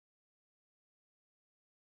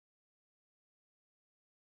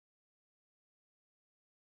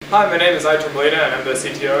Hi, my name is Molina and I'm the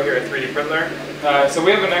CTO here at 3D Printer. So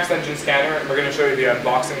we have a NextEngine scanner and we're going to show you the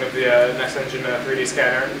unboxing of the NextEngine 3D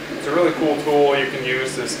scanner. It's a really cool tool you can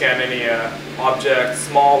use to scan any object,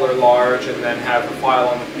 small or large, and then have a file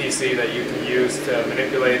on the PC that you can use to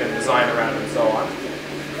manipulate and design around and so on.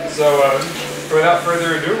 So without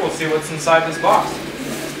further ado, we'll see what's inside this box.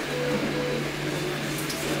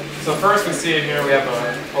 So first we see in here we have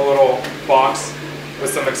a little box with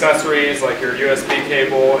some accessories like your USB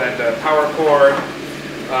cable and a power cord,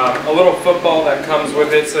 a little football that comes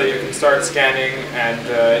with it so you can start scanning and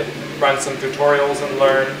run some tutorials and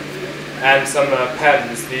learn, and some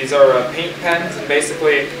pens. These are paint pens, and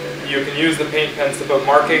basically you can use the paint pens to put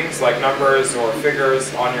markings like numbers or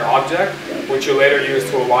figures on your object, which you later use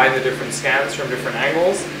to align the different scans from different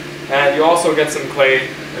angles. And you also get some clay,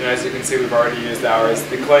 and as you can see we've already used ours.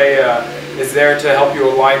 The clay is there to help you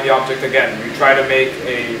align the object again. We try to make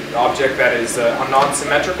an object that is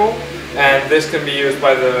non-symmetrical, and this can be used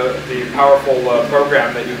by the powerful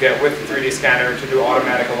program that you get with the 3D scanner to do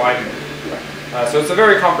automatic alignment. So it's a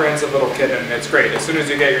very comprehensive little kit, and it's great. As soon as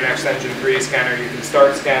you get your NextEngine 3D scanner, you can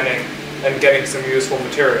start scanning and getting some useful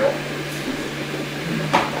material.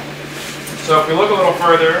 So if we look a little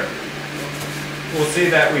further, we'll see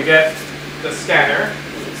that we get the scanner.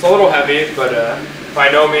 It's a little heavy, but by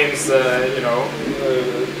no means, a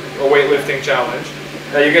weightlifting challenge.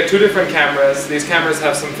 You get two different cameras. These cameras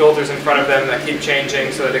have some filters in front of them that keep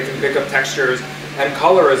changing so that it can pick up textures and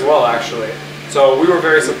color as well, actually. So we were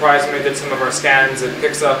very surprised when we did some of our scans. It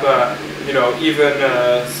picks up, even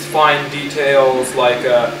fine details like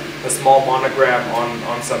a small monogram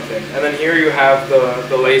on something. And then here you have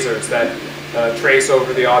the lasers that trace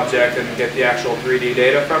over the object and get the actual 3D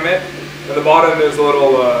data from it. At the bottom there's a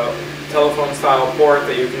little telephone style port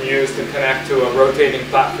that you can use to connect to a rotating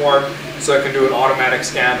platform so it can do an automatic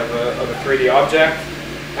scan of a 3D object.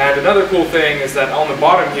 And another cool thing is that on the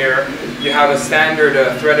bottom here you have a standard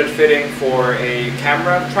threaded fitting for a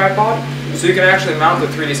camera tripod. So you can actually mount the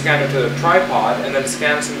 3D scanner to the tripod and then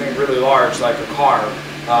scan something really large like a car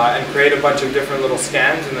and create a bunch of different little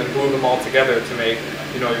scans and then glue them all together to make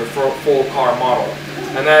your full car model.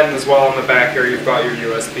 And then as well on the back here you've got your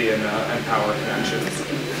USB and power connections.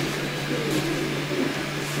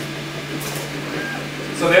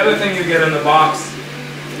 So the other thing you get in the box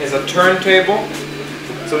is a turntable.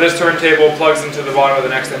 So this turntable plugs into the bottom of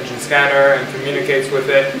the NextEngine scanner and communicates with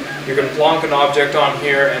it. You can plonk an object on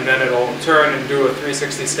here and then it'll turn and do a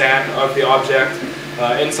 360 scan of the object.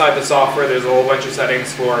 Inside the software there's a whole bunch of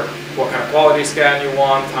settings for what kind of quality scan you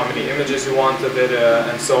want, how many images you want of it,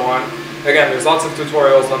 and so on. Again, there's lots of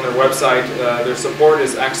tutorials on their website. Their support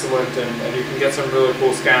is excellent, and you can get some really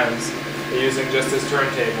cool scans using just this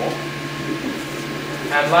turntable.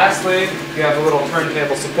 And lastly, you have a little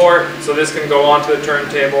turntable support. So this can go onto the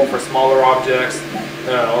turntable for smaller objects,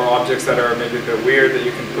 or objects that are maybe a bit weird that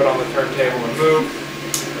you can put on the turntable and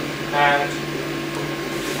move. And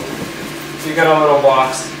you get a little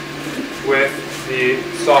box with the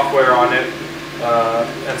software on it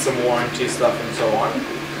and some warranty stuff and so on.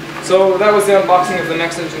 So that was the unboxing of the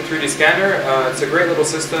NextEngine 3D scanner. It's a great little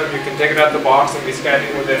system. You can take it out the box and be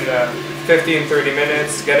scanning within 15-30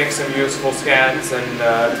 minutes, getting some useful scans and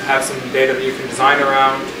have some data that you can design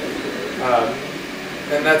around.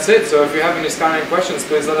 And that's it. So if you have any scanning questions,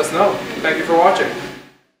 please let us know. Thank you for watching.